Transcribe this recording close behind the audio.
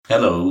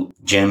Hello,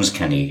 James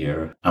Kenny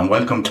here, and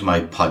welcome to my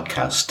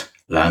podcast,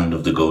 Land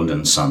of the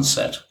Golden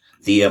Sunset,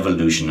 the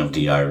evolution of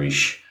the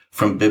Irish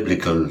from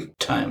biblical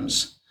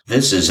times.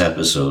 This is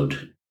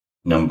episode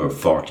number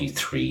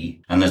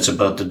 43, and it's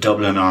about the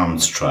Dublin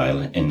arms trial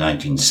in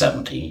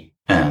 1970,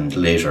 and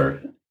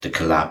later the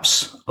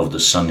collapse of the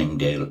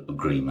Sunningdale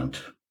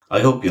Agreement.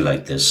 I hope you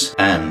like this,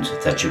 and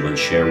that you will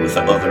share with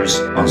others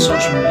on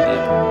social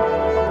media.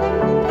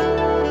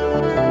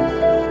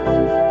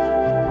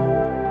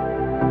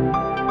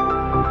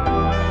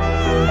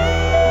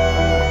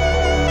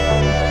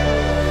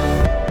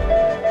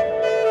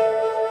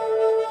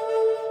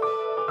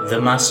 The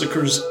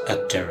massacres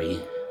at Derry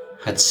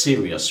had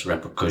serious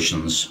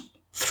repercussions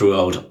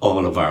throughout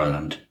all of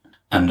Ireland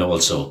and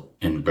also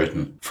in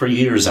Britain for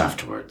years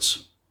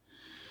afterwards.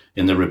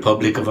 In the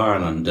Republic of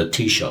Ireland, the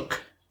Taoiseach,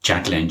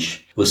 Jack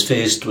Lynch, was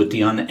faced with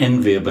the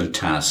unenviable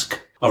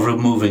task of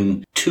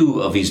removing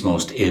two of his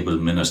most able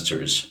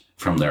ministers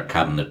from their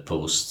cabinet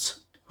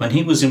posts. When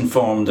he was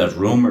informed that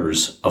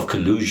rumours of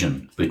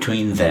collusion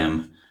between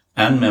them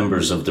and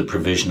members of the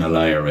Provisional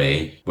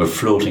IRA were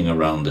floating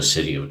around the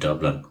city of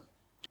Dublin.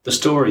 The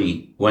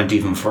story went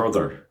even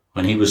further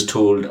when he was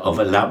told of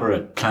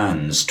elaborate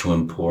plans to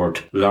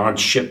import large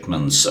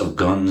shipments of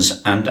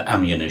guns and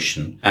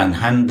ammunition and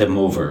hand them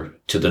over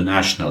to the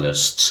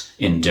Nationalists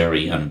in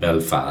Derry and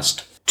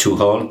Belfast to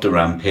halt the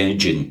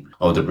rampaging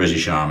of the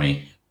British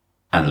Army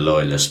and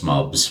loyalist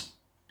mobs.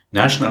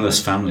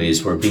 Nationalist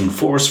families were being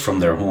forced from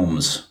their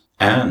homes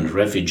and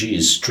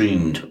refugees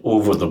streamed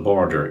over the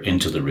border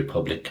into the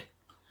Republic.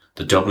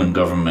 The Dublin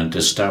government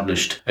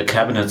established a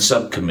cabinet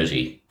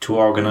subcommittee to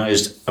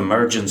organise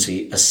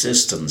emergency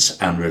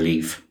assistance and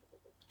relief.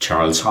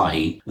 Charles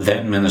Haughey,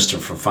 then Minister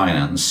for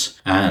Finance,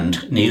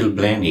 and Neil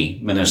Blaney,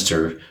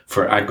 Minister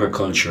for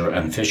Agriculture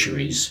and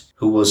Fisheries,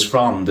 who was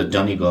from the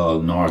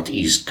Donegal North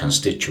East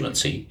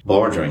constituency,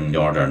 bordering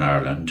Northern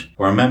Ireland,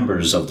 were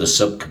members of the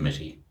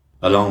subcommittee,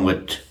 along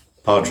with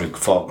Padraig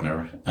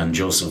Faulkner and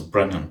Joseph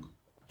Brennan.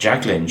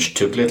 Jack Lynch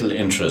took little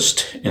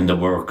interest in the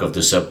work of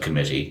the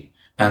subcommittee,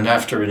 and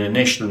after an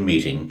initial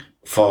meeting,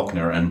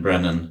 Faulkner and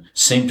Brennan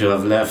seemed to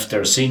have left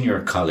their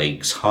senior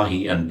colleagues,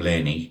 Haughey and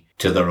Blaney,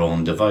 to their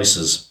own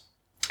devices.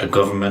 A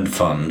government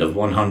fund of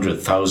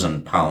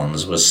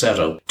 £100,000 was set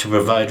up to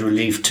provide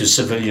relief to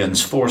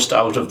civilians forced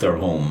out of their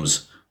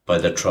homes by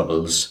the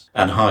Troubles,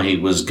 and Haughey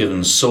was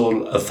given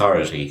sole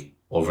authority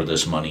over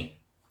this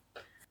money.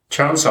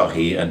 Charles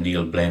Haughey and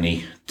Neil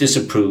Blaney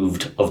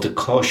disapproved of the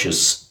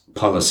cautious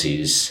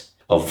policies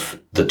of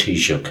the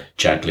Taoiseach,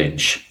 Jack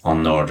Lynch,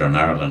 on Northern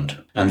Ireland,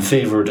 and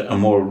favoured a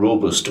more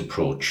robust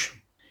approach.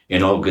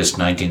 In August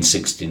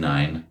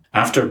 1969,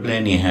 after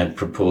Blaney had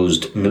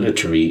proposed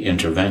military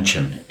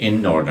intervention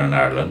in Northern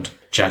Ireland,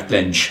 Jack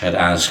Lynch had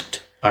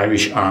asked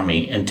Irish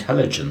Army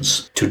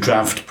intelligence to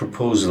draft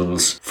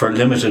proposals for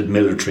limited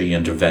military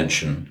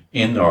intervention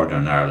in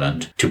Northern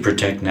Ireland to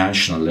protect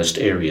nationalist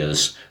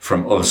areas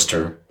from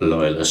Ulster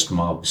loyalist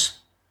mobs.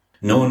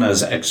 Known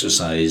as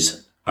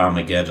Exercise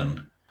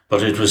Armageddon,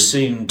 but it was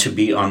seen to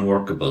be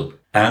unworkable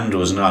and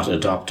was not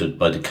adopted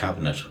by the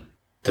cabinet.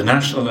 The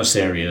nationalist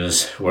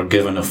areas were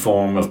given a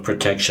form of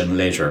protection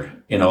later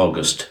in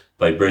August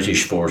by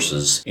British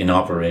forces in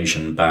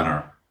Operation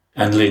Banner,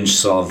 and Lynch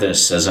saw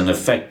this as an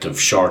effective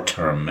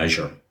short-term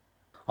measure.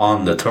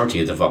 On the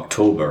 30th of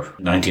October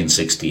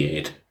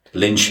 1968,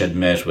 Lynch had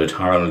met with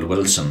Harold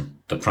Wilson,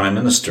 the Prime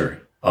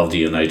Minister of the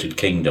United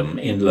Kingdom,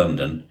 in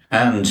London,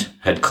 and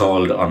had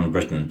called on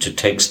Britain to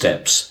take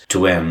steps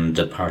to end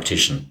the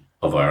partition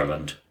of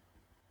Ireland.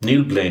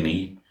 Neil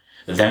Blaney,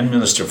 then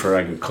Minister for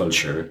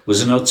Agriculture,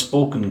 was an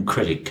outspoken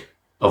critic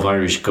of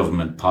Irish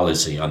government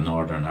policy on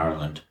Northern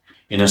Ireland.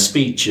 In a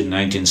speech in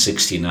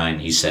 1969,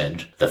 he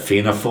said, "The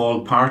Fianna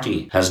Fáil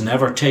party has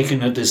never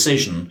taken a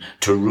decision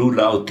to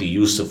rule out the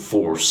use of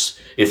force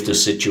if the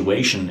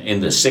situation in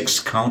the 6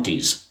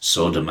 counties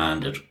so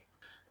demanded."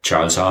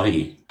 Charles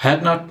Haughey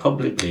had not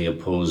publicly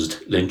opposed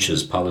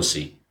Lynch's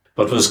policy,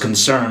 but was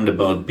concerned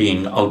about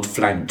being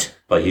outflanked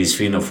by his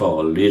Fianna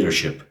Fáil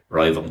leadership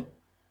rival.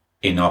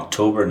 In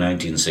October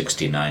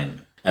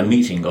 1969, a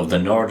meeting of the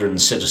Northern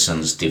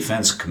Citizens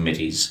Defence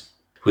Committees,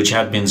 which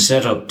had been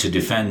set up to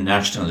defend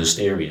nationalist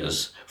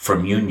areas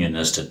from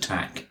Unionist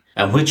attack,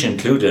 and which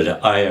included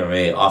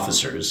IRA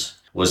officers,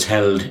 was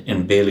held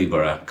in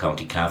Ballyborough,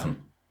 County Cavan,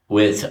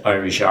 with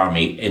Irish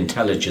Army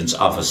Intelligence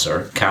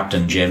Officer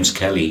Captain James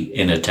Kelly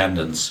in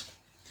attendance.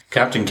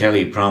 Captain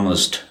Kelly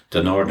promised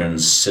the Northern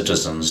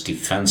Citizens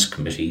Defence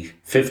Committee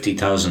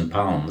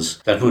 £50,000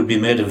 that would be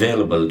made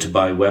available to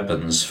buy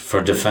weapons for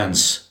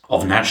defence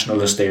of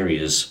nationalist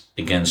areas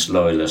against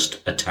loyalist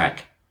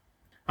attack.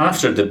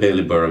 After the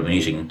Ballyborough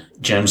meeting,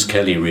 James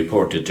Kelly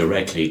reported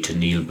directly to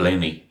Neil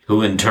Blaney,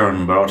 who in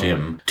turn brought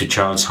him to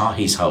Charles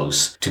Haughey's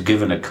house to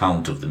give an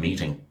account of the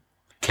meeting.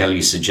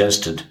 Kelly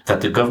suggested that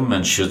the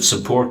government should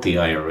support the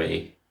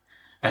IRA,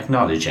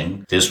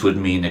 acknowledging this would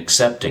mean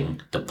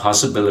accepting the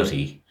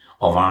possibility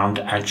of armed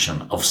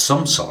action of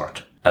some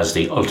sort as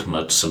the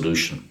ultimate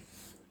solution.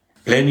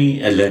 Blaney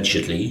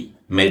allegedly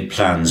made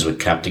plans with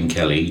Captain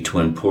Kelly to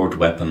import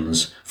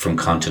weapons from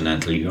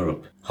continental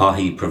Europe.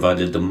 Haughey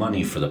provided the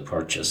money for the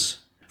purchase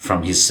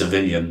from his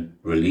civilian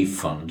relief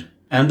fund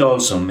and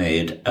also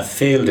made a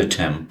failed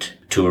attempt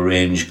to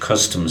arrange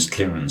customs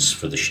clearance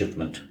for the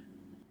shipment.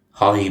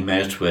 Haughey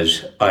met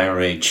with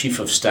IRA Chief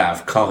of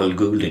Staff Cathal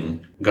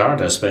Goulding,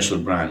 Garda Special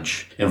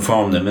Branch,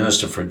 informed the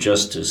Minister for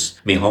Justice,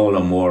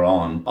 Micheál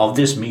Mór of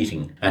this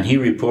meeting, and he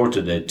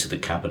reported it to the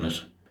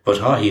Cabinet. But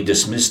Haughey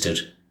dismissed it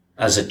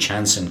as a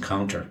chance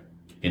encounter.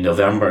 In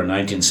November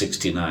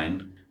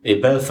 1969, a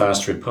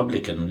Belfast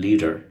Republican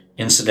leader,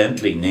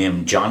 incidentally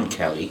named John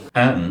Kelly,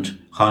 and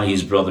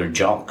Haughey's brother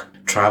Jock,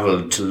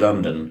 travelled to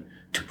London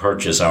to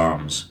purchase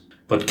arms.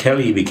 But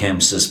Kelly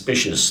became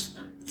suspicious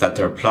that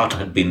their plot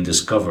had been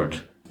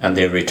discovered, and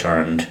they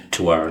returned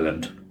to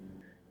Ireland.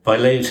 By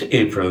late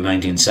April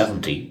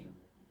 1970,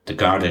 the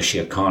Garda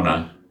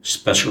Síochána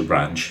Special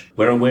Branch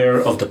were aware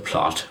of the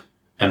plot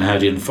and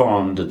had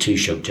informed the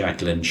Taoiseach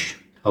Jack Lynch.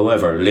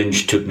 However,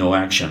 Lynch took no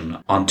action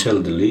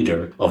until the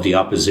leader of the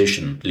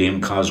opposition,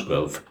 Liam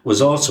Cosgrove,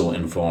 was also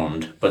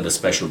informed by the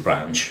Special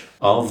Branch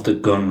of the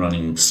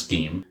gun-running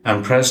scheme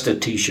and pressed the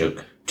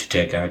Taoiseach to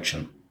take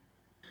action.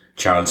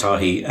 Charles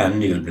Haughey and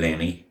Neil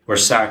Blaney were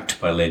sacked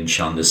by Lynch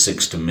on the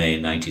 6th of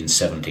May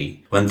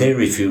 1970 when they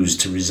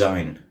refused to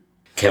resign.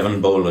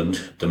 Kevin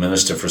Boland, the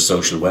Minister for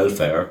Social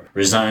Welfare,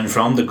 resigned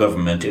from the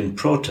government in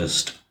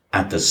protest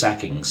at the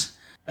sackings,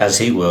 as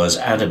he was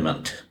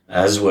adamant,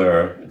 as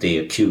were the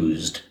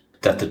accused,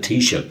 that the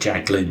Taoiseach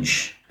Jack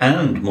Lynch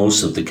and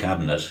most of the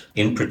Cabinet,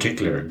 in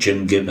particular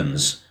Jim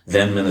Gibbons,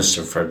 then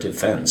Minister for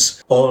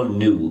Defence, all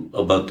knew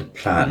about the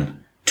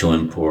plan to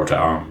import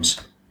arms.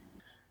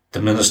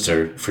 The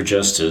Minister for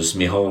Justice,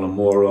 Micheál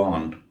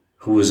Mór,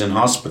 who was in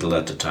hospital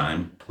at the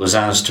time, was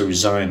asked to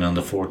resign on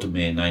the 4th of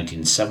May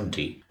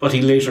 1970, but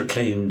he later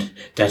claimed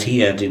that he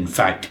had in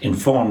fact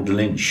informed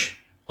Lynch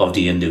of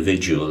the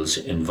individuals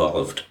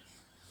involved.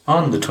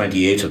 On the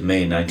 28th of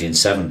May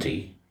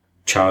 1970,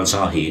 Charles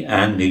Haughey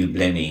and Neil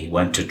Blaney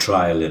went to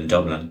trial in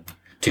Dublin,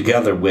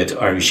 together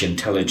with Irish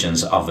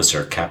intelligence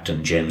officer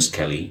Captain James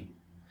Kelly,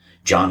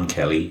 John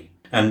Kelly,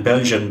 and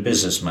Belgian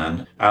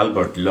businessman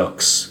Albert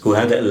Lux, who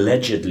had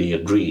allegedly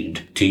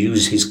agreed to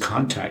use his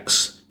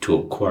contacts to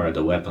acquire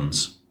the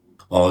weapons.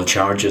 All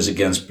charges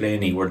against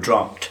Blaney were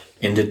dropped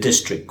in the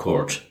district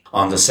court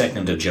on the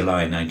 2nd of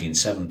July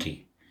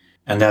 1970,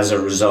 and as a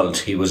result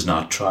he was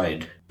not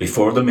tried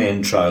before the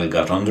main trial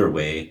got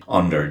underway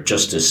under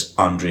Justice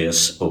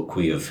Andreas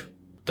O'Queeve.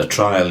 The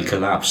trial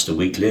collapsed a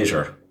week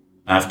later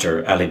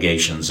after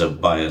allegations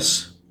of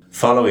bias.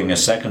 Following a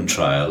second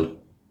trial,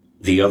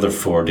 the other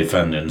 4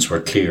 defendants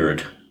were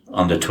cleared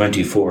on the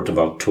 24th of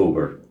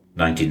October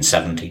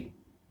 1970.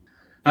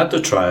 At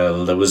the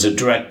trial, there was a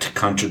direct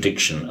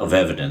contradiction of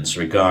evidence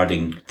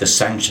regarding the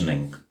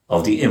sanctioning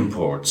of the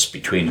imports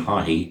between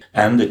Haughey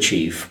and the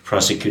chief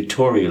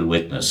prosecutorial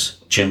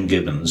witness, Jim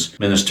Gibbons,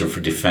 Minister for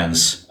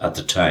Defence at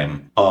the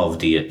time, of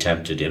the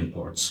attempted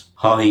imports.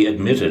 Haughey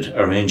admitted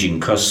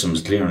arranging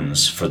customs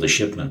clearance for the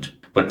shipment,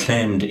 but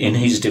claimed in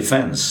his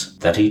defence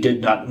that he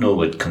did not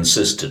know it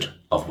consisted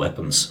of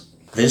weapons.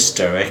 This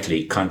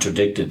directly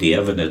contradicted the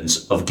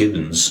evidence of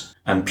Gibbons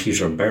and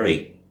Peter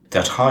Berry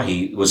that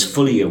Haughey was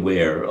fully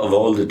aware of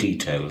all the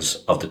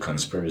details of the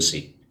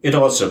conspiracy. It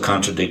also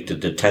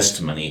contradicted the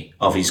testimony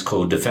of his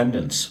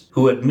co-defendants,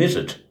 who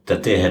admitted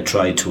that they had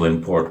tried to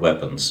import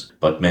weapons,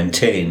 but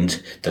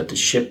maintained that the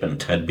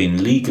shipment had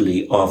been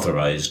legally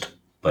authorised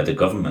by the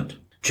government.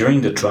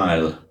 During the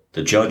trial,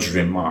 the judge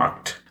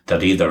remarked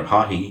that either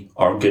Haughey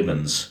or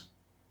Gibbons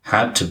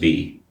had to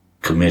be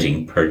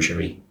committing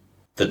perjury.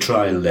 The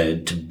trial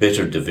led to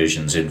bitter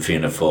divisions in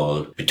Fianna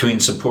Fáil between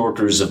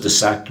supporters of the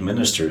sacked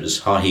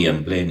ministers, Haughey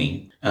and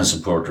Blaney, and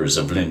supporters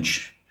of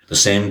Lynch. The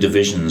same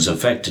divisions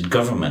affected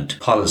government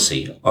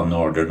policy on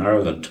Northern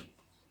Ireland.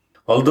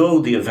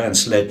 Although the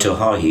events led to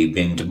Haughey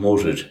being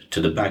demoted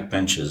to the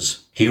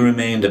backbenches, he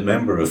remained a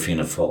member of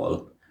Fianna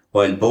Fáil,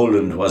 while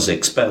Boland was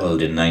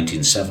expelled in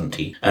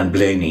 1970 and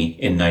Blaney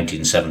in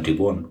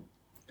 1971.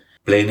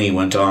 Blaney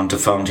went on to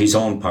found his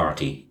own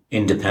party,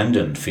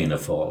 Independent Fianna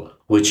Fáil,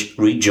 which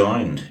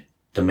rejoined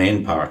the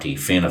main party,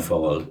 Fianna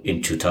Fáil,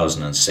 in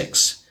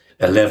 2006,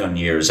 11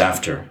 years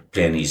after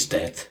Blaney's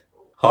death.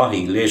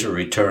 Haughey later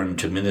returned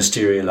to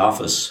ministerial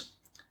office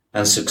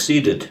and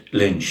succeeded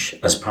Lynch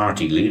as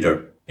party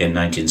leader in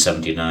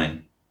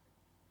 1979.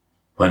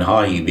 When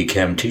Haughey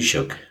became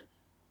Taoiseach,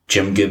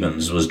 Jim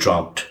Gibbons was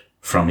dropped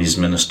from his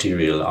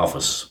ministerial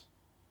office.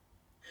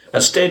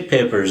 As state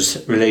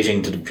papers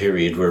relating to the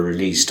period were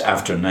released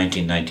after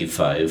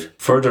 1995,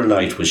 further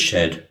light was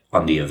shed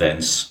on the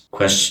events,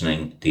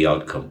 questioning the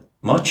outcome.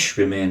 Much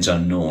remains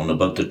unknown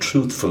about the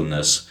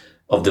truthfulness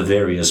of the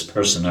various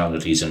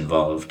personalities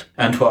involved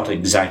and what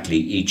exactly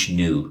each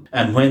knew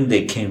and when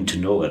they came to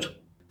know it.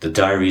 The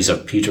diaries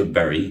of Peter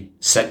Berry,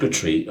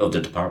 Secretary of the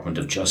Department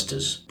of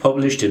Justice,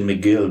 published in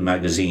McGill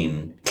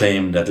magazine,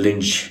 claim that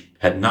Lynch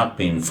had not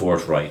been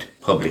forthright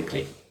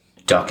publicly.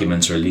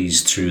 Documents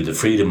released through the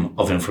Freedom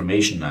of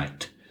Information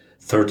Act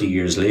 30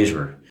 years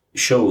later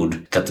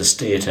showed that the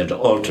state had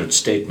altered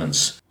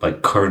statements by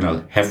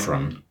Colonel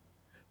Heffron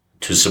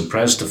to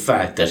suppress the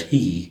fact that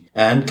he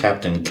and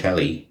Captain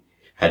Kelly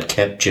had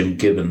kept Jim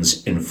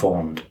Gibbons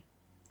informed.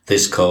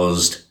 This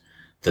caused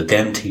the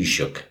then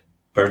Taoiseach,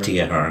 Bertie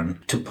Ahern,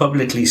 to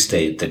publicly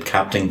state that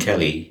Captain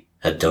Kelly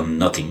had done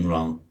nothing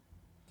wrong.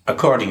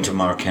 According to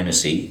Mark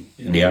Hennessy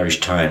in the Irish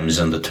Times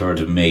on the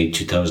 3rd of May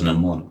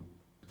 2001,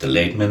 the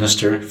late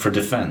Minister for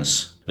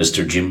Defence,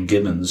 Mr. Jim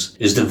Gibbons,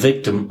 is the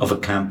victim of a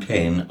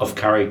campaign of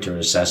character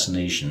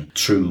assassination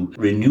through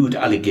renewed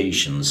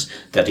allegations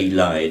that he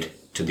lied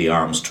to the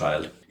arms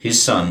trial,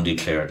 his son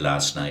declared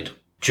last night.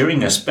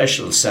 During a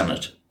special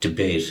Senate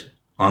debate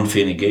on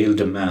Fine Gael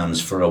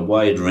demands for a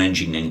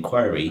wide-ranging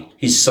inquiry,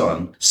 his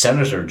son,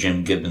 Senator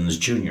Jim Gibbons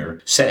Jr.,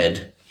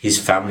 said his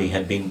family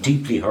had been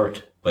deeply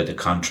hurt by the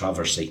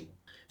controversy.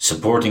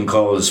 Supporting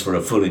calls for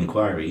a full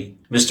inquiry,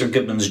 Mr.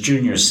 Gibbons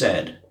Jr.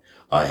 said,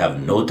 "I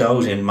have no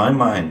doubt in my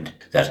mind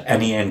that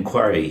any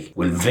inquiry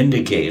will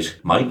vindicate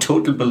my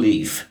total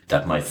belief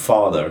that my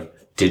father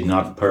did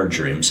not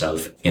perjure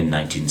himself in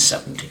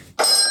 1970.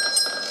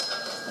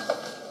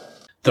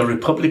 The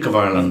Republic of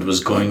Ireland was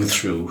going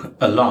through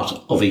a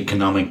lot of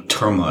economic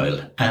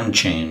turmoil and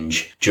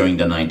change during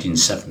the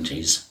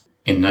 1970s.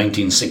 In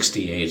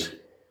 1968,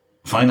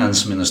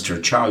 Finance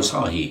Minister Charles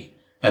Haughey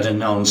had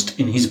announced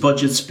in his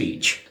budget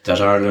speech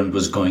that Ireland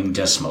was going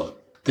decimal.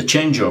 The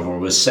changeover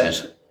was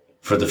set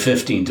for the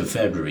 15th of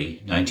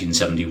February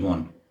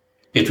 1971.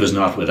 It was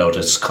not without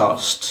its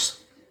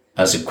costs,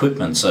 as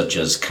equipment such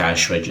as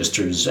cash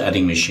registers,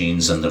 adding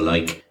machines and the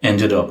like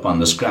ended up on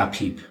the scrap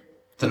heap.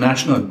 The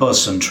National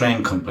Bus and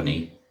Train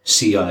Company,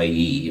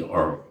 CIE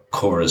or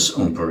Chorus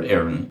Umper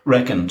Éireann,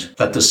 reckoned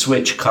that the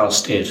switch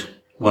cost it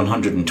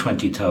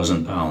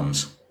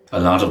 £120,000, a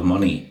lot of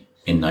money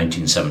in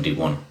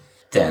 1971.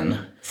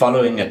 Then,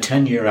 following a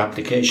 10-year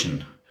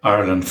application,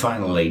 Ireland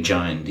finally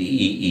joined the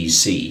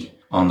EEC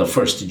on the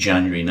 1st of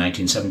January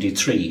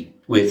 1973,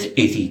 with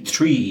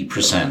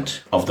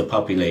 83% of the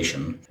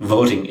population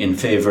voting in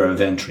favour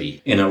of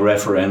entry in a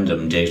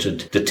referendum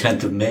dated the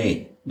 10th of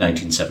May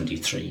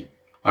 1973.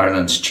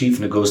 Ireland's chief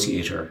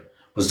negotiator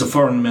was the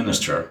Foreign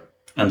Minister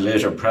and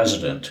later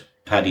President,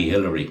 Paddy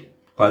Hillery.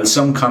 While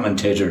some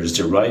commentators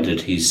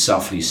derided his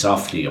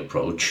softly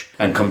approach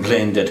and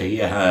complained that he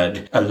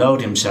had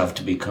allowed himself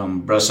to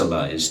become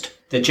Brusselised,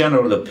 the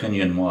general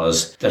opinion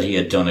was that he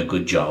had done a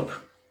good job.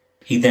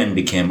 He then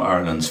became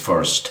Ireland's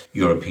first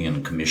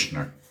European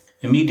Commissioner.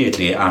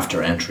 Immediately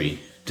after entry,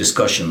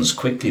 discussions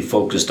quickly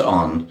focused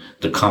on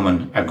the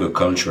Common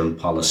Agricultural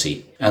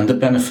Policy and the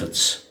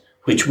benefits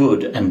which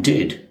would and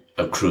did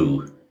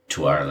accrue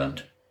to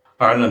Ireland.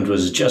 Ireland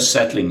was just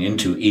settling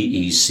into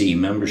EEC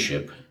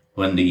membership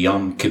when the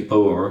Yom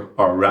Kippur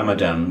or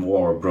Ramadan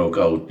War broke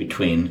out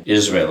between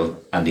Israel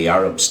and the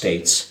Arab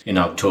states in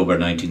October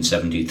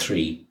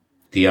 1973.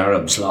 The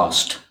Arabs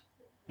lost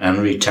and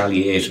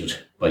retaliated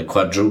by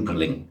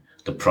quadrupling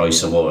the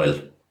price of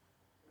oil.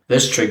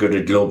 This triggered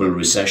a global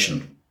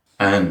recession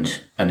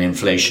and an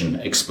inflation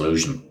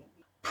explosion.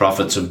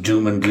 Prophets of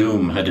doom and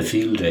gloom had a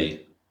field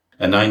day.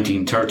 A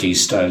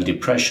 1930s-style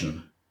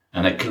depression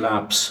and a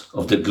collapse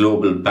of the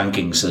global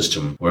banking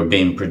system were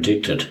being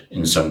predicted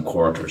in some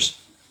quarters.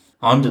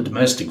 On the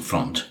domestic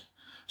front,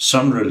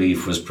 some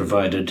relief was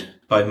provided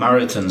by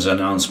Marathon's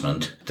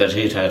announcement that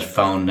it had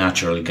found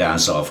natural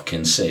gas off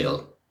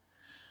Kinsale,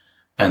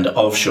 and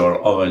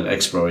offshore oil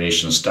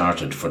exploration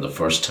started for the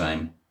first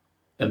time.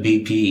 A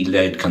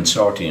BP-led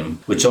consortium,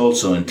 which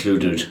also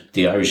included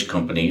the Irish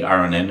company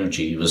Aran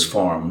Energy, was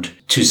formed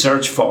to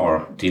search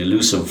for the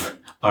elusive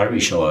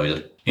Irish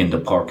oil in the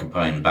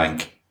Porcupine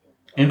Bank.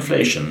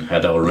 Inflation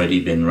had already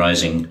been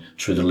rising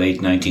through the late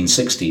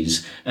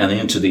 1960s and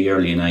into the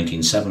early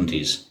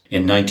 1970s.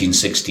 In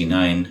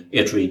 1969,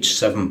 it reached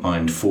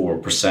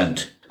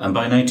 7.4%, and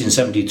by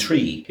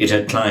 1973, it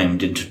had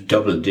climbed into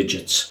double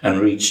digits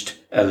and reached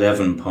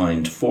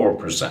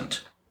 11.4%.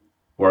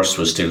 Worse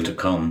was still to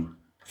come.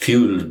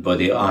 Fueled by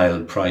the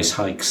oil price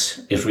hikes,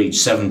 it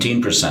reached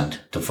 17%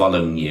 the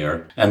following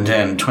year, and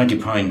then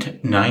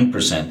 20.9% in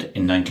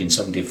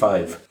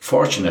 1975.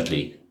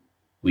 Fortunately,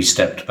 we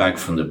stepped back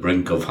from the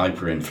brink of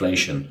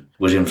hyperinflation,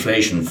 with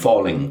inflation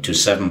falling to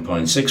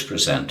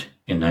 7.6%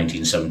 in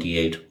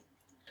 1978.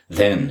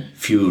 Then,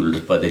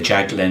 fueled by the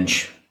Jack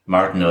Lynch,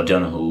 Martin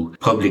O'Donoghue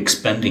public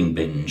spending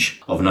binge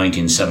of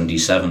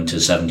 1977 to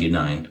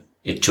 79,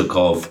 it took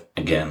off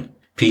again,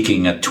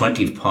 peaking at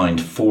 20.4%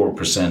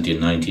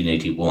 in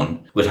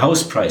 1981, with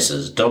house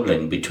prices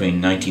doubling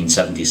between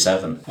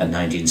 1977 and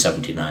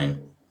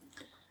 1979.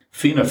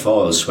 Fianna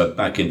Fáil swept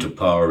back into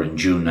power in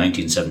June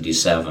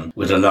 1977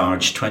 with a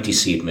large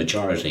 20-seat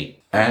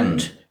majority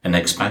and an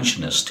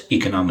expansionist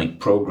economic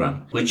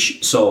programme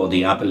which saw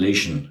the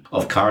abolition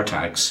of car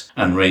tax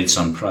and rates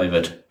on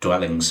private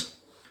dwellings.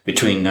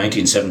 Between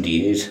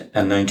 1978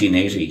 and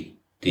 1980,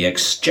 the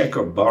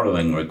exchequer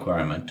borrowing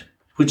requirement,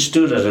 which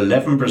stood at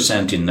 11% in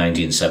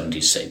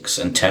 1976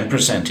 and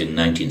 10% in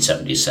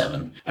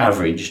 1977,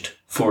 averaged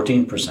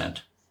 14%.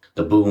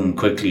 The boom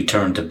quickly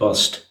turned to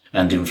bust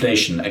and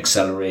inflation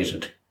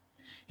accelerated.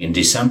 In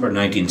December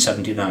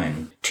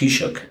 1979,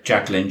 Taoiseach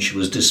Jack Lynch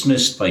was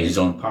dismissed by his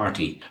own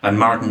party, and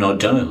Martin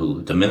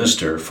O'Donoghue, the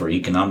Minister for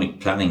Economic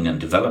Planning and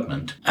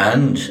Development,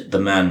 and the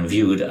man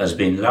viewed as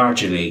being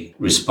largely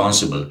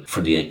responsible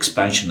for the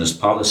expansionist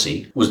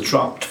policy, was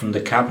dropped from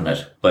the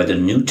cabinet by the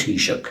new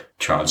Taoiseach,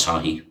 Charles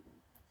Haughey.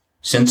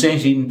 Since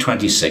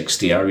 1826,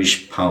 the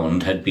Irish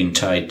pound had been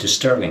tied to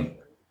sterling.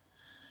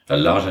 A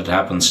lot had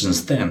happened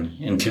since then,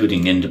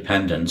 including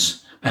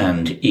independence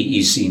and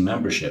EEC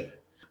membership,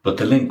 but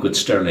the link with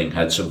sterling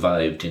had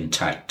survived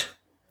intact.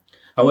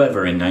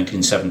 However, in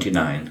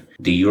 1979,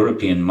 the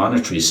European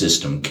monetary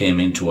system came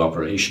into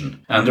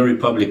operation and the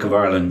Republic of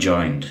Ireland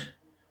joined.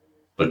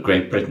 But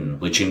Great Britain,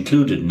 which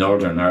included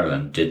Northern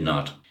Ireland, did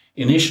not.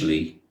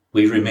 Initially,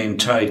 we remained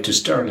tied to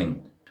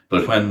sterling,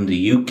 but when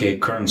the UK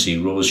currency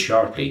rose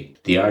sharply,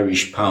 the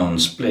Irish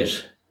pound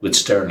split with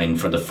sterling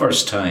for the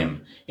first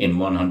time in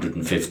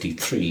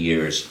 153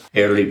 years.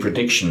 Early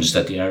predictions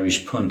that the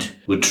Irish punt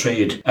would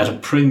trade at a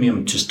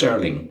premium to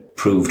sterling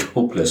proved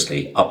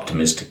hopelessly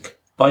optimistic.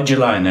 By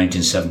July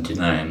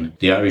 1979,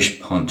 the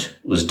Irish punt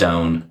was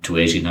down to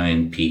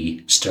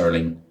 89p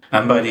sterling,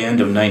 and by the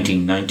end of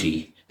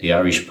 1990, the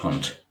Irish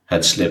punt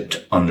had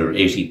slipped under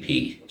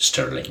 80p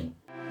sterling.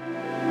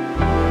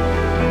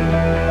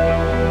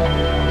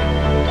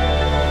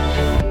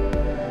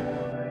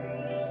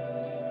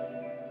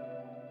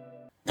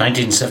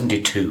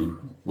 "1972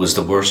 was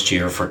the worst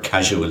year for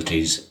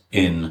casualties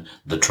in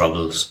the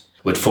Troubles,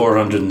 with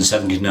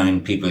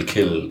 479 people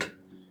killed,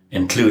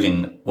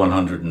 including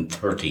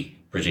 130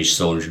 British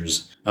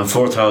soldiers, and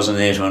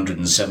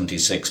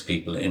 4,876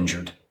 people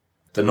injured.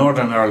 The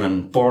Northern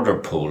Ireland border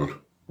poll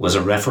was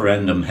a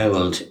referendum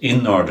held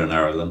in Northern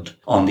Ireland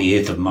on the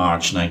 8th of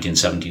March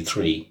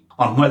 1973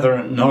 on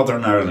whether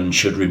Northern Ireland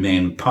should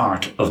remain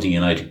part of the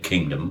United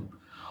Kingdom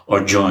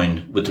or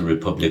join with the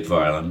Republic of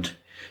Ireland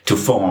to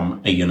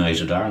form a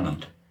united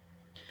Ireland.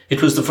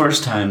 It was the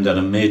first time that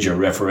a major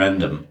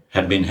referendum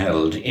had been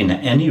held in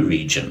any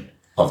region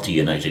of the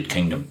United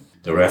Kingdom.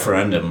 The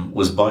referendum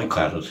was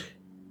boycotted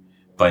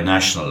by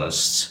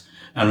Nationalists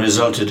and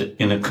resulted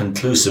in a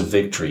conclusive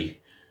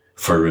victory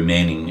for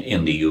remaining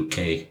in the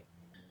UK.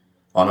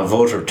 On a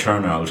voter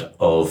turnout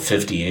of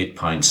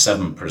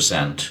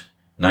 58.7%,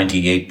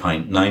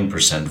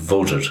 98.9%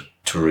 voted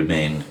to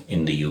remain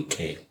in the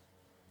UK.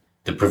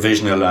 The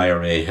Provisional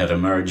IRA had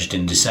emerged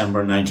in December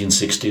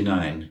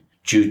 1969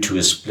 due to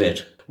a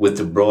split with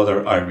the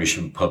broader Irish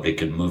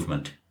Republican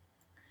movement.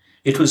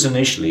 It was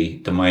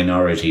initially the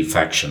minority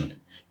faction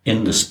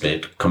in the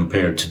split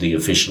compared to the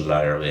official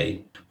IRA,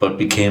 but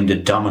became the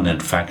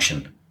dominant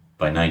faction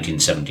by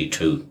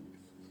 1972.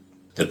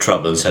 The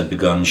Troubles had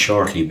begun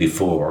shortly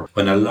before,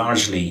 when a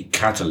largely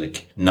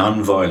Catholic,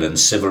 non-violent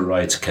civil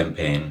rights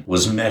campaign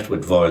was met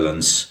with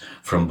violence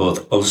from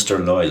both Ulster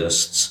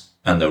Loyalists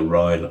and the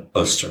Royal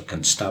Ulster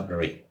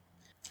Constabulary,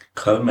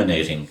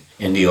 culminating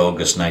in the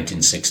August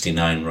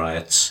 1969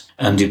 riots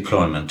and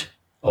deployment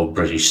of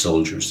British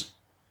soldiers.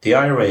 The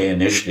IRA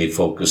initially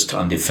focused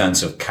on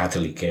defensive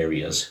Catholic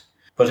areas,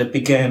 but it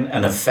began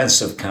an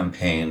offensive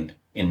campaign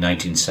in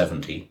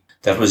 1970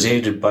 that was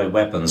aided by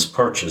weapons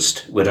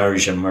purchased with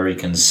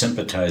Irish-American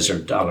sympathizer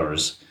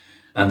dollars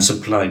and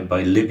supplied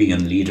by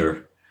Libyan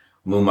leader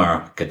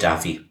Muammar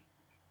Gaddafi.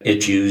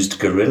 It used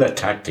guerrilla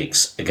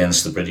tactics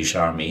against the British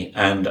Army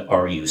and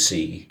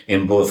RUC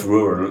in both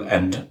rural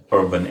and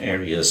urban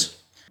areas,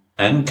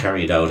 and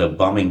carried out a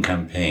bombing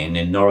campaign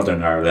in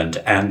Northern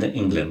Ireland and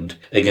England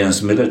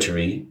against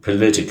military,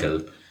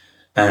 political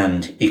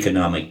and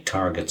economic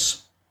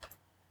targets.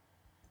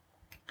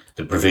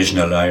 The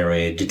Provisional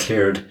IRA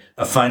declared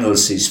a final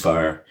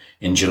ceasefire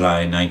in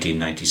July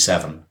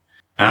 1997,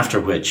 after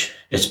which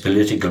its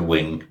political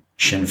wing,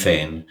 Sinn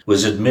Féin,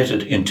 was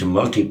admitted into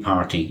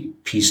multi-party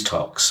peace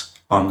talks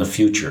on the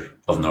future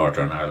of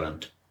Northern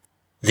Ireland.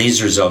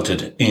 These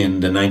resulted in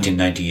the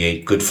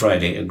 1998 Good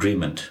Friday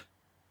Agreement,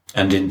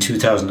 and in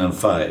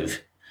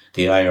 2005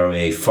 the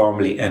IRA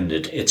formally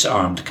ended its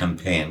armed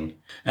campaign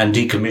and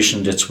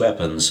decommissioned its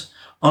weapons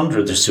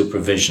under the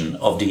supervision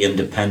of the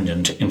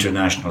Independent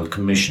International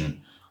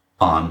Commission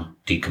on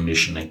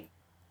Decommissioning.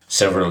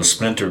 Several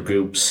splinter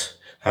groups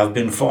have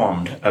been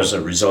formed as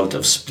a result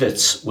of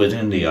splits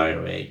within the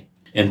IRA,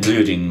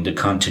 including the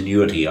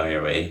Continuity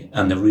IRA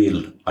and the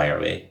Real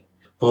IRA,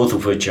 both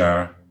of which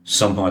are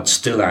somewhat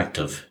still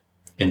active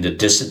in the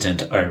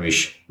dissident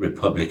Irish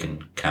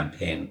Republican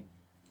campaign.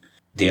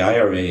 The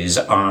IRA's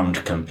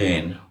armed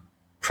campaign,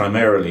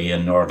 primarily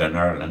in Northern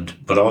Ireland,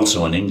 but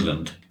also in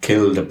England,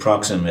 killed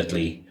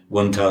approximately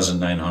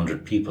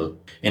 1,900 people,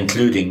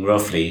 including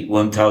roughly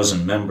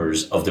 1,000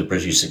 members of the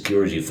British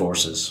security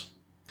forces,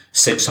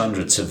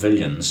 600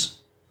 civilians,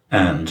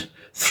 and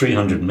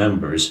 300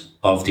 members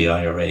of the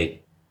IRA.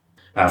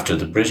 After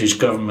the British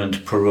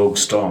government prorogued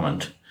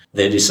Stormont,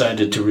 they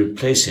decided to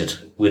replace it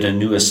with a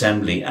new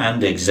assembly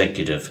and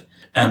executive,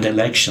 and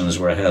elections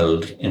were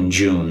held in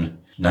June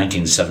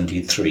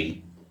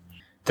 1973.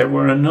 There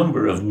were a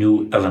number of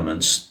new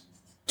elements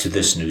to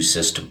this new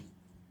system.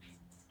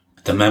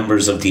 The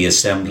members of the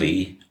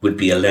Assembly would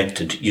be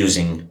elected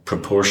using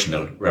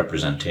proportional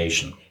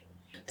representation.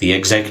 The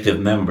executive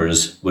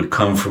members would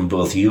come from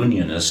both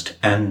unionist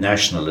and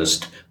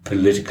nationalist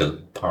political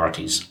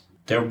parties.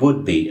 There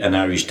would be an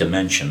Irish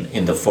dimension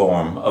in the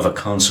form of a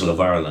Council of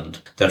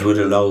Ireland that would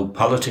allow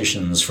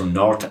politicians from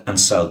north and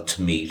south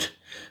to meet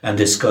and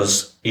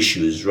discuss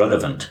issues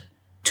relevant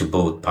to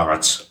both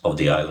parts of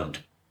the island.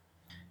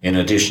 In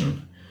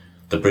addition,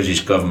 the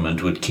British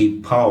government would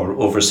keep power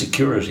over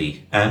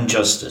security and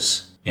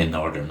justice in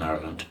Northern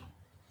Ireland.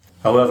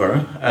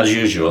 However, as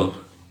usual,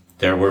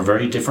 there were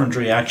very different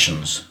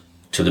reactions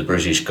to the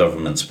British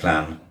government's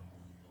plan.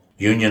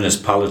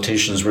 Unionist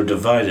politicians were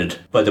divided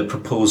by the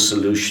proposed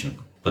solution,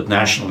 but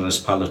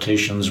nationalist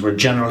politicians were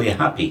generally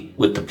happy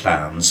with the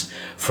plans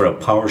for a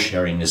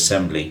power-sharing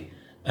assembly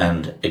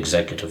and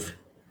executive.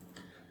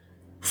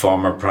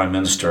 Former Prime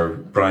Minister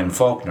Brian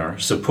Faulkner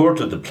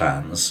supported the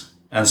plans,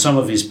 and some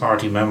of his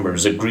party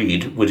members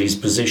agreed with his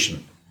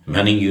position.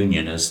 Many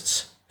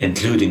Unionists,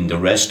 including the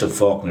rest of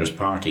Faulkner's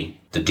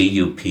party, the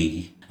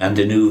DUP, and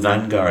the new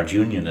Vanguard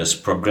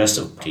Unionist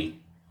Progressive Party,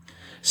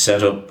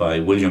 set up by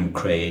William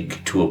Craig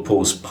to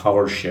oppose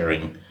power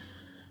sharing,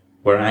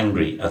 were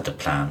angry at the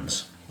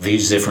plans.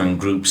 These different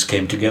groups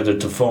came together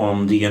to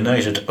form the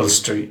United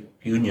Ulster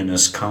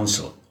Unionist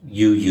Council,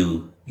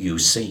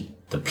 UUUC.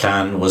 The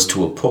plan was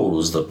to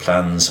oppose the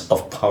plans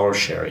of power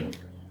sharing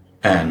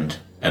and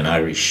an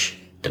Irish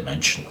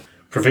dimension.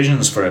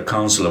 Provisions for a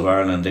Council of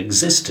Ireland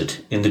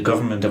existed in the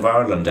Government of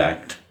Ireland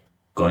Act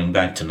going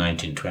back to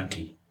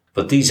 1920,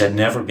 but these had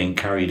never been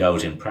carried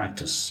out in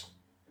practice.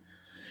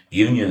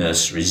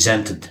 Unionists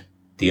resented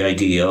the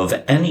idea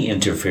of any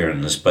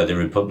interference by the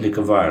Republic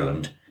of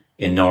Ireland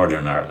in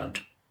Northern Ireland.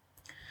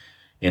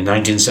 In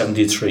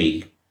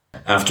 1973,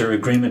 after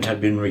agreement had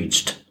been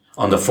reached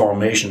on the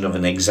formation of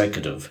an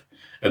executive,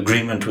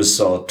 agreement was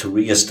sought to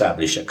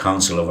re-establish a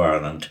Council of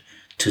Ireland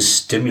to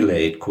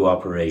stimulate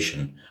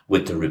cooperation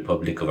with the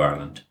Republic of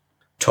Ireland.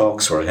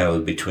 Talks were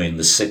held between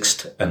the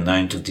 6th and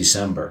 9th of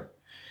December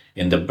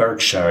in the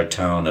Berkshire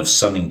town of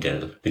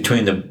Sunningdale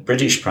between the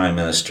British Prime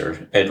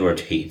Minister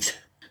Edward Heath,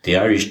 the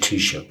Irish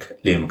Taoiseach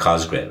Liam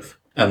Cosgrave,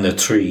 and the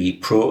three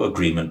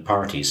pro-agreement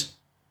parties.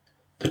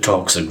 The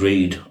talks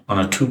agreed on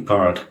a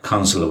two-part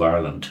Council of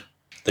Ireland.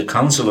 The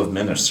Council of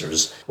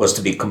Ministers was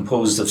to be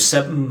composed of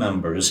 7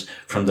 members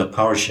from the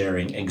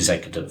power-sharing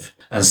executive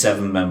and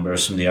 7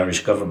 members from the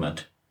Irish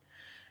government.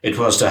 It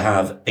was to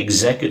have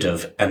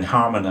executive and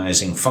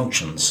harmonising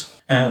functions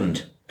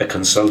and a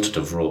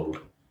consultative role.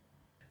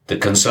 The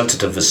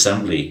Consultative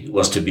Assembly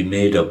was to be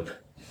made up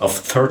of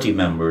 30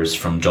 members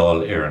from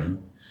Dáil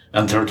Éireann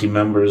and 30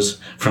 members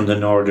from the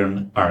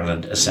Northern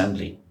Ireland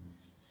Assembly.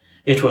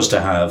 It was to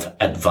have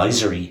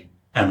advisory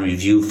and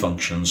review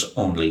functions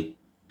only.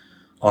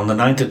 On the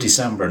 9th of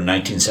December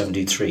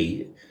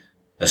 1973,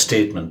 a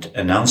statement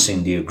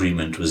announcing the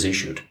agreement was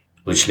issued,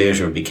 which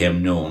later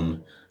became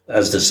known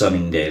as the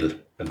Sunningdale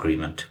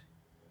Agreement.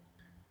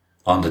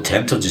 On the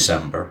 10th of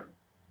December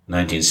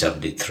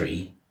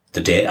 1973, the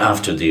day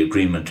after the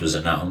agreement was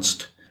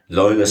announced,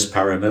 Loyalist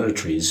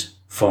paramilitaries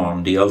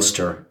formed the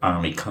Ulster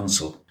Army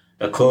Council,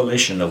 a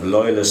coalition of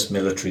Loyalist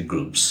military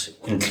groups,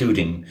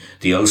 including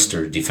the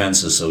Ulster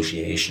Defence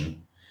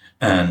Association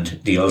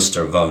and the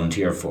Ulster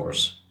Volunteer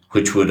Force,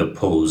 which would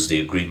oppose the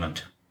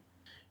agreement.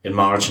 In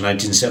March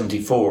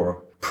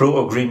 1974,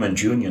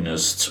 pro-agreement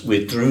Unionists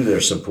withdrew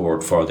their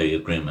support for the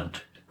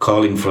agreement,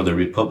 calling for the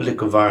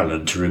Republic of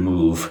Ireland to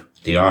remove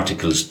the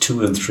Articles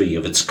 2 and 3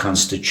 of its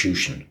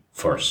constitution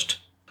first.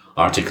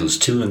 Articles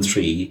 2 and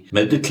 3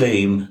 made the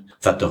claim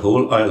that the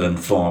whole island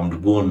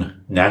formed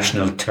one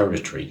national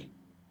territory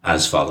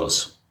as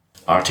follows.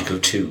 Article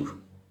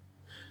 2.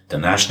 The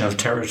national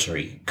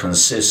territory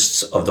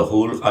consists of the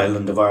whole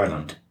island of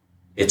Ireland,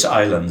 its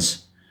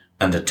islands,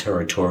 and the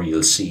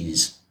territorial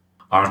seas.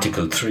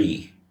 Article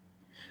 3.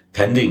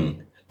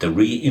 Pending the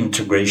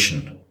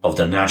reintegration of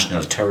the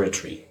national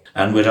territory,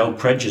 and without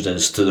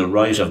prejudice to the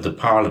right of the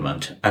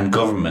Parliament and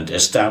government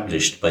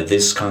established by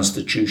this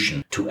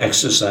Constitution to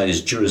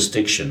exercise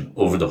jurisdiction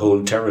over the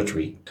whole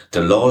territory,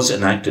 the laws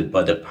enacted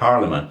by the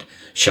Parliament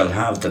shall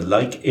have the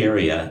like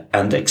area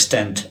and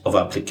extent of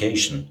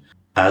application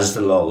as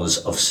the laws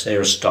of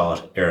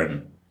Saoirstát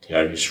Éireann, the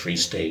Irish Free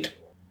State,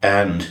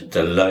 and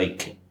the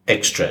like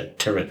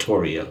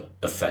extraterritorial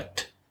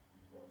effect.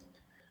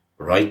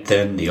 Right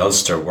then, the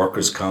Ulster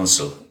Workers'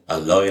 Council, a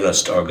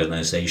loyalist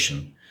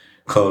organisation,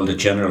 called a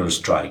general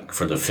strike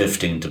for the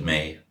 15th of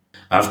May.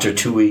 After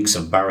 2 weeks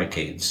of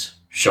barricades,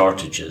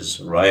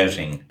 shortages,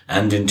 rioting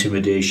and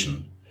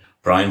intimidation,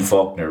 Brian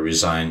Faulkner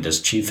resigned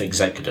as chief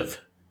executive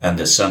and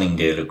the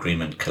Sunningdale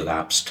Agreement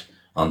collapsed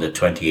on the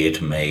 28th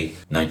of May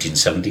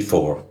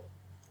 1974.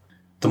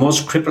 The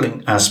most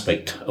crippling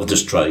aspect of the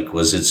strike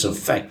was its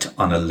effect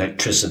on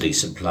electricity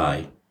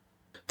supply.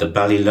 The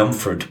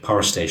Ballylumford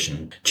power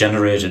station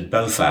generated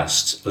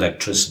Belfast's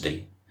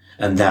electricity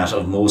and that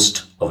of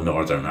most of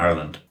Northern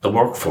Ireland. The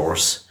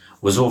workforce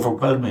was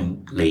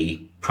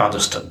overwhelmingly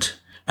Protestant,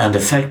 and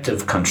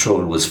effective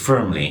control was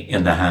firmly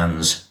in the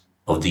hands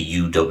of the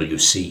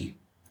UWC.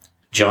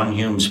 John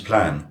Hume's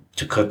plan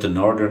to cut the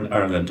Northern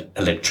Ireland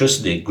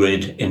electricity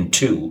grid in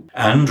two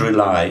and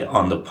rely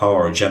on the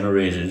power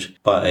generated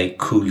by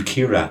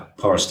Coolkira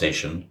power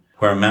station,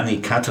 where many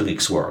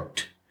Catholics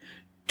worked,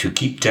 to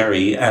keep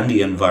Derry and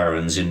the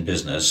environs in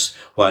business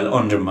while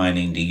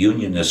undermining the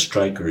Unionist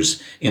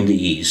strikers in the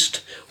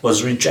east,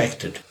 was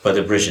rejected by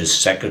the British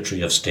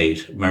Secretary of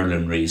State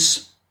Merlin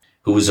Rees,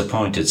 who was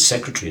appointed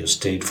Secretary of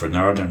State for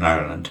Northern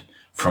Ireland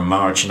from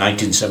March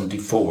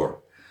 1974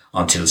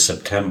 until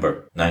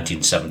September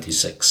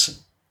 1976.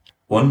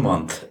 1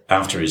 month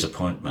after his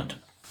appointment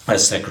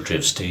as Secretary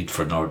of State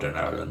for Northern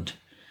Ireland,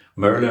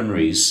 Merlin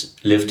Rees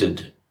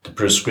lifted the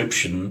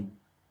proscription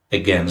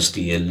against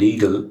the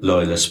illegal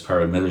loyalist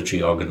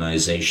paramilitary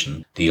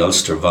organisation, the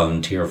Ulster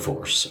Volunteer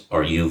Force,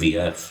 or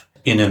UVF,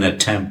 in an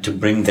attempt to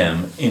bring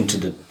them into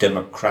the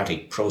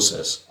democratic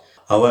process.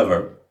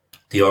 However,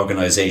 the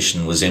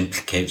organisation was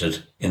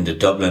implicated in the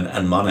Dublin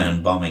and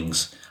Monaghan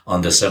bombings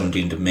on the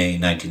 17th of May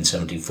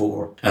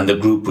 1974, and the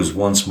group was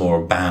once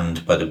more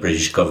banned by the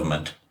British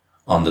government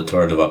on the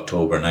 3rd of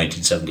October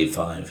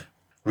 1975.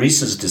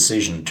 Rees's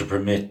decision to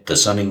permit the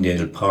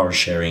Sunningdale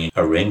power-sharing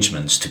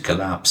arrangements to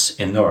collapse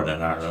in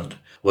Northern Ireland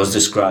was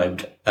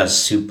described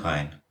as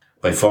supine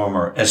by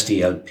former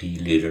SDLP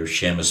leader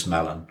Seamus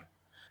Mallon,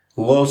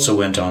 who also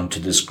went on to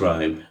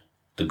describe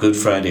the Good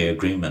Friday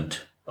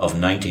Agreement of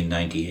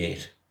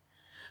 1998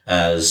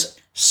 as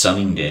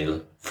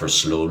Sunningdale for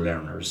slow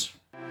learners.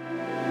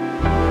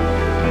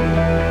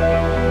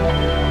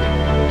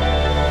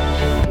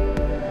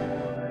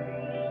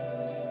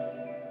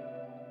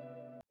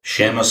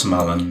 Seamus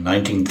Mallon,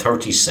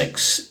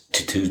 1936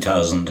 to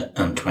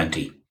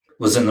 2020,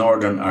 was a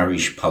Northern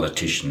Irish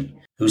politician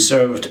who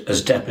served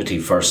as Deputy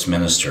First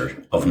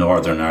Minister of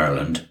Northern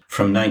Ireland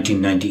from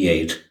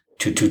 1998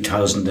 to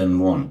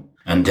 2001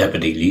 and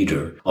Deputy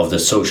Leader of the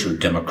Social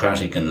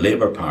Democratic and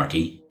Labour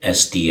Party,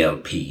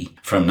 SDLP,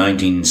 from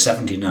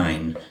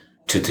 1979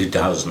 to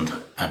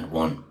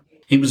 2001.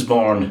 He was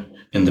born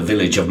in the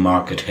village of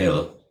Market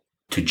Hill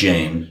to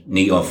Jane,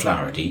 née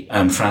O'Flaherty,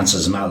 and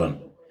Francis Mallon,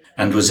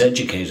 and was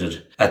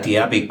educated at the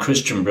Abbey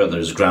Christian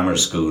Brothers Grammar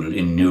School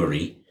in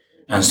Newry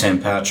and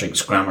St.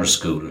 Patrick's Grammar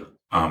School,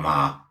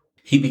 Armagh.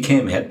 He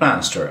became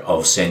headmaster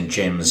of St.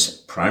 James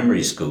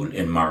Primary School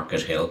in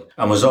Market Hill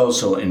and was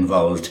also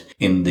involved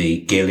in the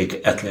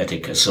Gaelic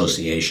Athletic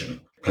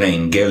Association,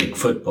 playing Gaelic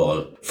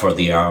football for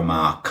the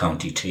Armagh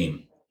county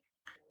team.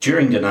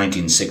 During the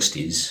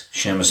 1960s,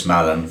 Seamus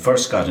Mallon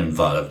first got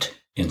involved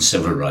in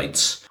civil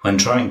rights when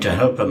trying to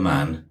help a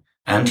man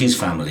and his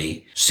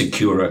family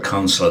secure a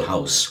council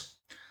house,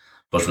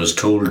 but was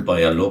told by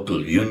a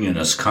local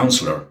Unionist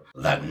councillor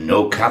that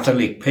no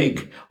Catholic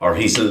pig or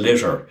his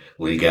litter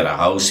will get a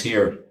house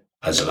here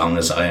as long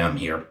as I am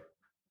here.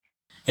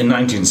 In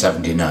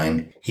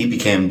 1979, he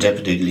became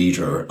deputy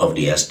leader of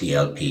the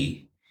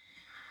SDLP.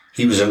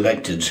 He was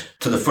elected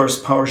to the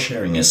first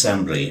power-sharing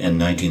assembly in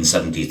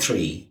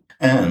 1973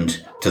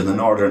 and to the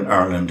Northern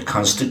Ireland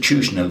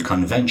Constitutional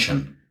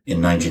Convention in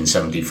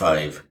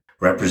 1975,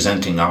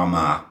 representing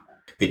Armagh.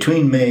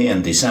 Between May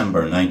and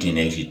December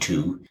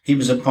 1982, he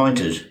was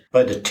appointed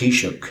by the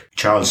Taoiseach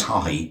Charles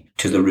Haughey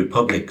to the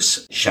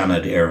Republic's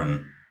Seanad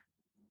Éireann.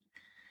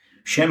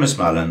 Seamus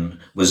Mallon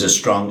was a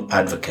strong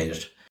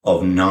advocate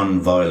of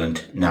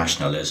non-violent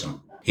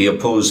nationalism. He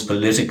opposed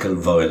political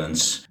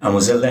violence and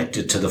was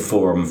elected to the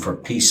Forum for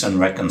Peace and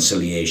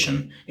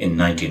Reconciliation in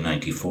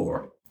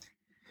 1994.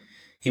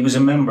 He was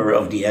a member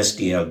of the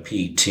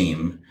SDLP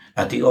team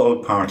at the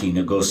all-party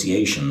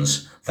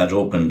negotiations that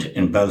opened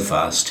in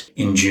Belfast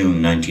in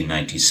June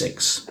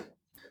 1996.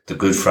 The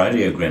Good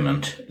Friday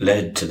Agreement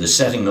led to the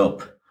setting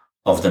up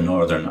of the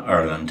Northern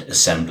Ireland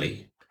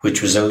Assembly,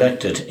 which was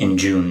elected in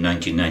June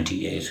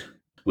 1998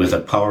 with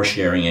a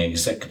power-sharing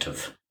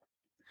executive.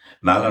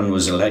 Mallon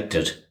was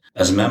elected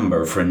as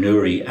member for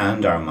Newry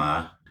and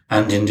Armagh,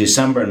 and in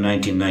December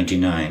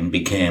 1999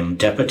 became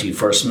Deputy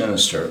First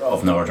Minister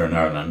of Northern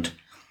Ireland,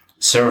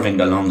 serving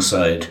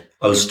alongside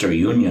Ulster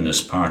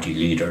Unionist Party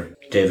leader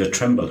David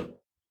Trimble.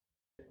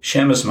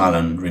 Seamus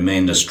Mallon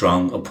remained a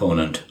strong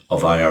opponent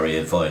of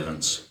IRA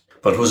violence,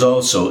 but was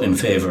also in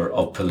favour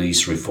of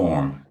police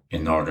reform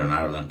in Northern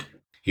Ireland.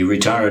 He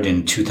retired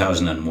in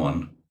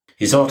 2001.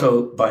 His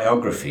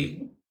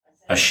autobiography,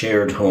 A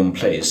Shared Home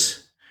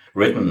Place,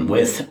 written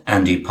with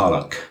Andy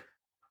Pollock,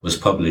 was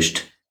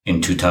published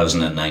in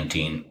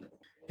 2019.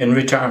 In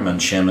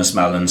retirement, Seamus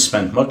Mallon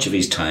spent much of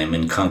his time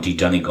in County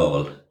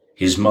Donegal,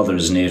 his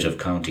mother's native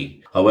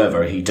county.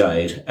 However, he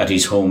died at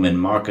his home in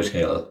Market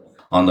Hill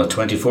on the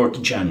 24th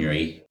of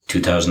January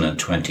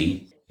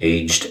 2020,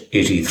 aged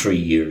 83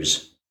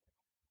 years.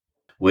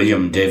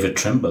 William David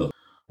Trimble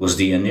was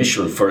the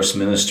initial First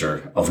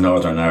Minister of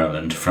Northern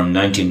Ireland from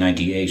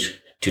 1998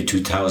 to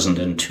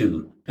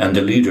 2002 and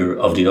the leader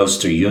of the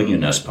Ulster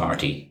Unionist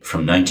Party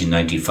from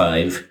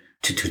 1995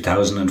 to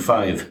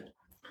 2005.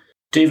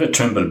 David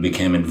Trimble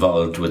became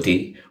involved with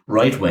the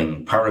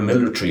right-wing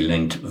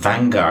paramilitary-linked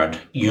Vanguard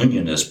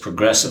Unionist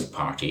Progressive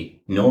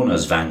Party, known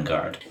as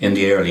Vanguard, in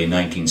the early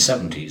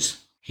 1970s.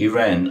 He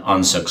ran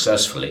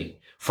unsuccessfully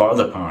for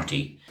the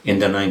party in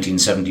the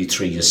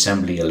 1973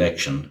 Assembly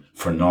election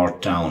for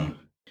North Down.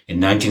 In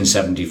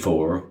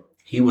 1974,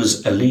 he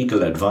was a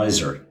legal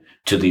advisor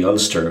to the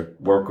Ulster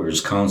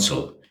Workers'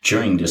 Council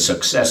during the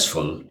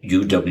successful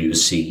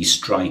UWC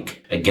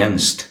strike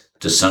against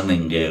the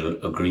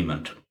Sunningdale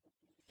Agreement.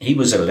 He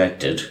was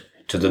elected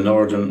to the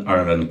Northern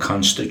Ireland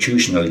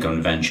Constitutional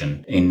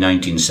Convention in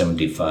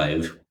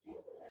 1975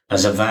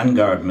 as a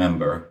vanguard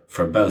member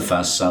for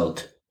Belfast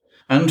South,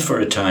 and for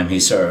a time he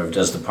served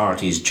as the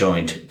party's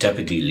joint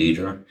deputy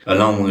leader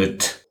along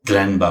with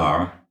Glenn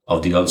Barr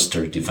of the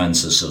Ulster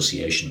Defence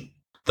Association.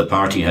 The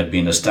party had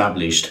been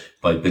established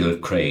by Bill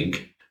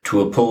Craig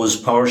to oppose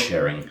power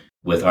sharing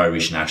with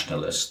Irish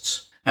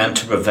nationalists and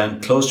to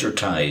prevent closer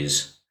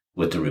ties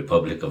with the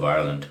Republic of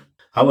Ireland.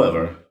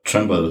 However,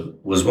 Trimble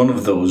was one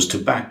of those to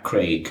back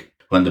Craig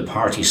when the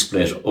party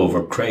split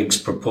over Craig's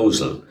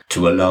proposal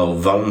to allow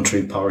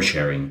voluntary power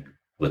sharing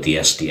with the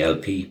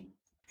SDLP.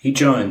 He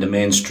joined the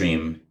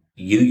mainstream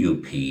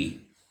UUP,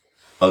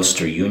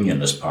 Ulster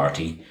Unionist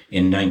Party,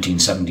 in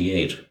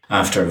 1978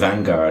 after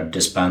Vanguard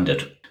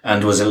disbanded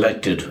and was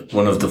elected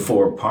one of the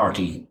four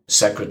party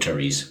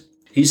secretaries.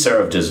 He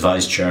served as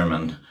vice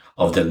chairman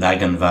of the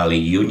Lagan Valley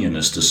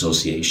Unionist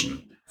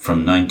Association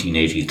from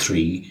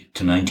 1983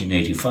 to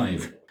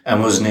 1985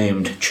 and was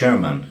named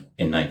chairman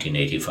in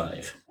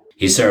 1985.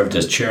 He served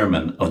as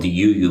chairman of the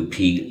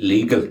UUP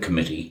Legal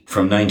Committee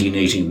from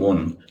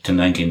 1981 to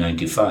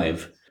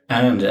 1995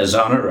 and as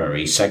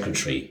honorary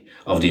secretary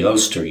of the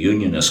Ulster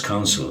Unionist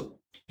Council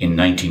in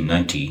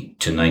 1990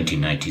 to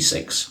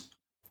 1996.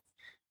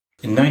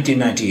 In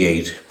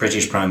 1998,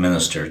 British Prime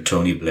Minister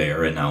Tony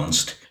Blair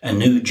announced a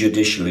new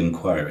judicial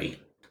inquiry,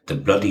 the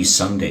Bloody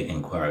Sunday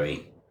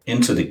Inquiry,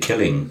 into the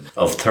killing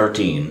of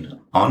 13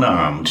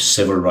 unarmed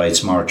civil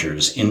rights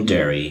marchers in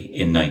Derry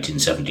in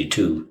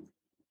 1972.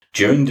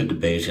 During the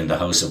debate in the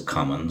House of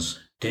Commons,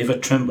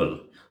 David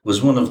Trimble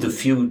was one of the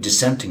few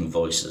dissenting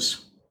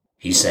voices.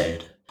 He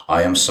said,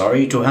 "I am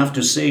sorry to have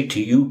to say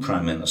to you,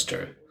 Prime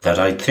Minister, that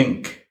I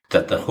think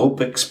that the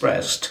hope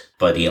expressed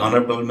by the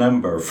Honourable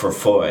Member for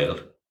Foyle,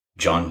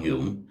 John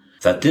Hume,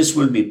 that this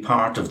will be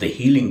part of the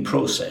healing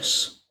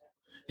process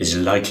is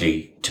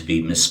likely to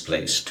be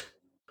misplaced.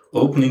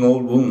 Opening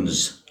old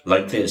wounds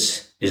like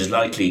this is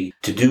likely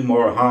to do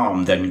more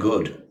harm than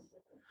good.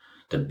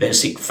 The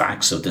basic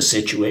facts of the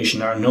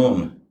situation are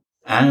known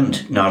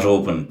and not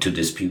open to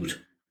dispute."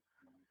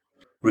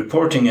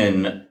 Reporting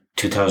in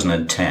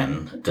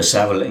 2010, the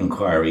Saville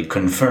inquiry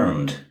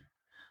confirmed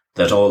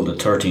that all the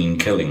 13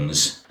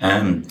 killings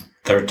and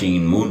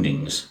 13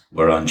 woundings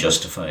were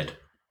unjustified.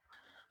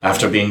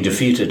 After being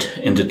defeated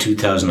in the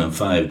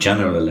 2005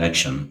 general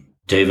election,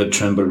 David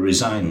Trimble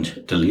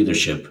resigned the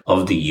leadership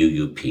of the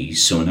UUP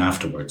soon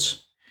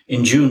afterwards.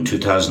 In June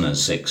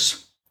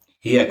 2006,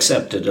 he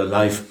accepted a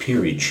life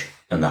peerage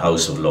in the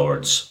House of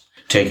Lords,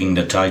 taking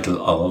the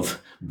title of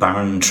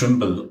Baron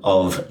Trimble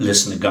of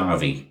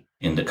Lisnagarvey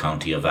in the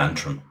county of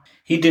Antrim.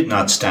 He did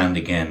not stand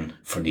again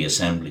for the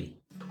Assembly,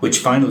 which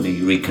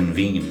finally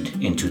reconvened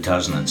in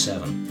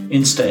 2007,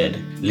 instead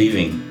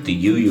leaving the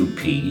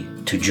UUP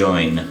to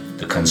join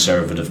the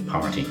Conservative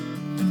Party.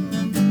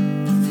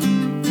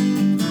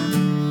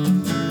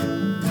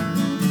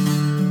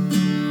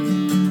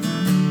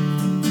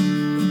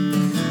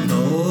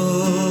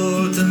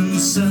 North and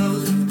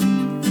South,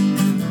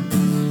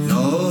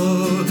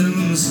 North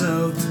and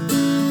South,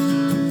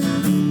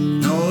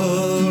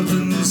 North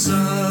and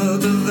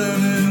South of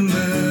an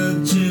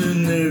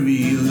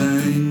imaginary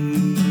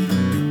line,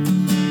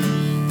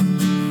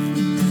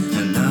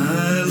 an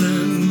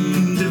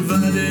island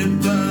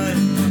divided by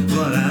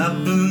what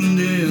happened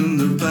in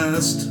the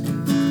past,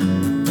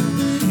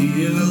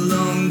 in a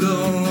long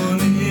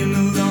gone, in a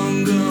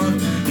long gone,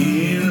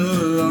 in a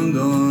long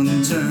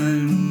gone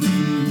time.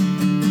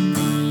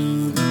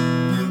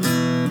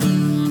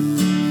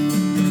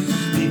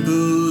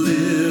 People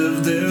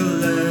live their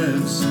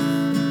lives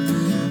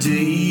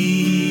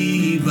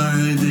day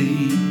by day,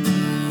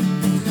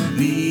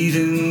 meet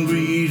and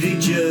greet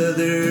each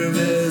other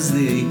as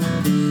they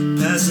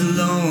pass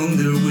along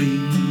their way.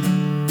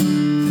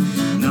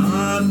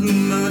 Not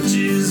much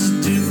is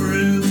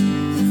different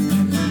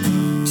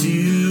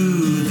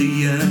to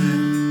the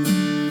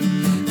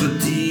eye, but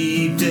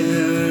deep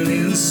down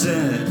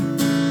inside,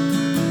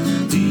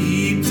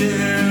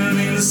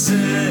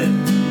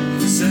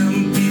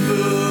 some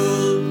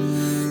people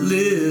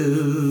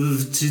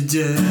live to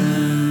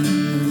die.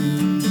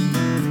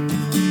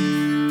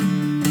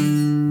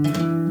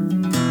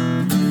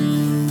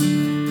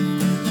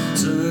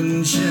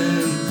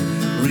 Sunshine,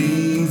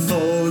 rain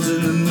falls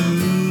and the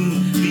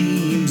moon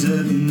beams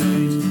at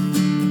night.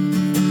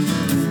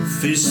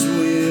 Fish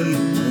swim,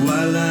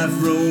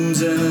 wildlife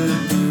roams and a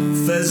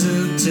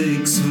pheasant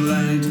takes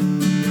flight.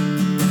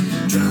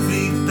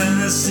 Traffic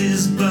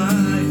passes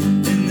by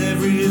and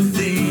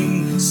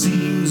everything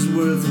seems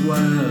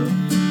worthwhile.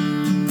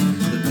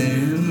 But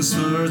then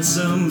for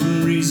some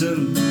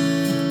reason,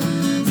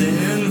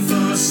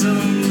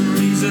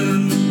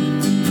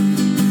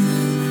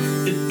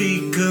 it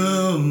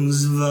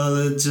becomes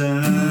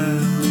volatile.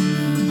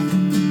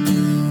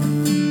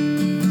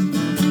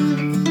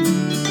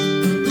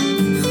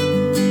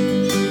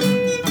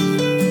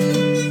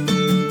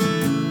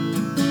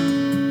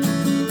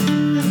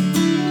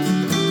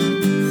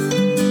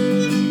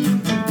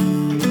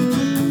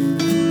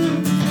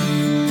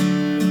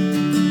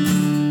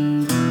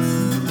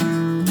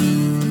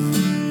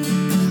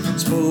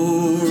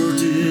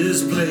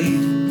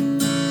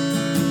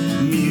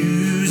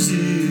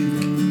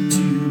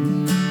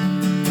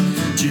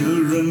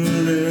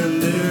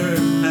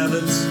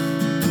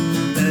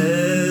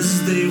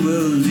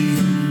 equally.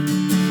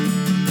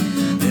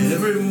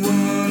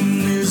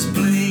 Everyone is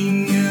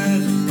playing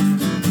at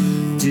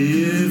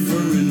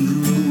different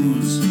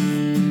rules,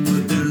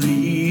 but their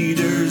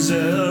leaders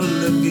are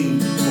looking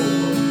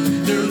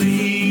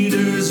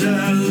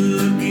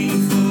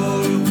for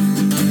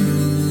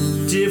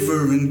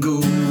different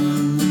goals.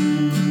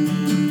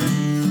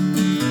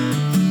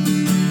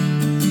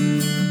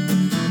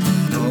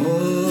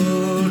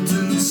 North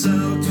and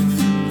south,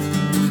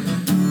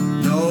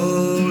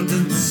 north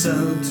and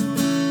south.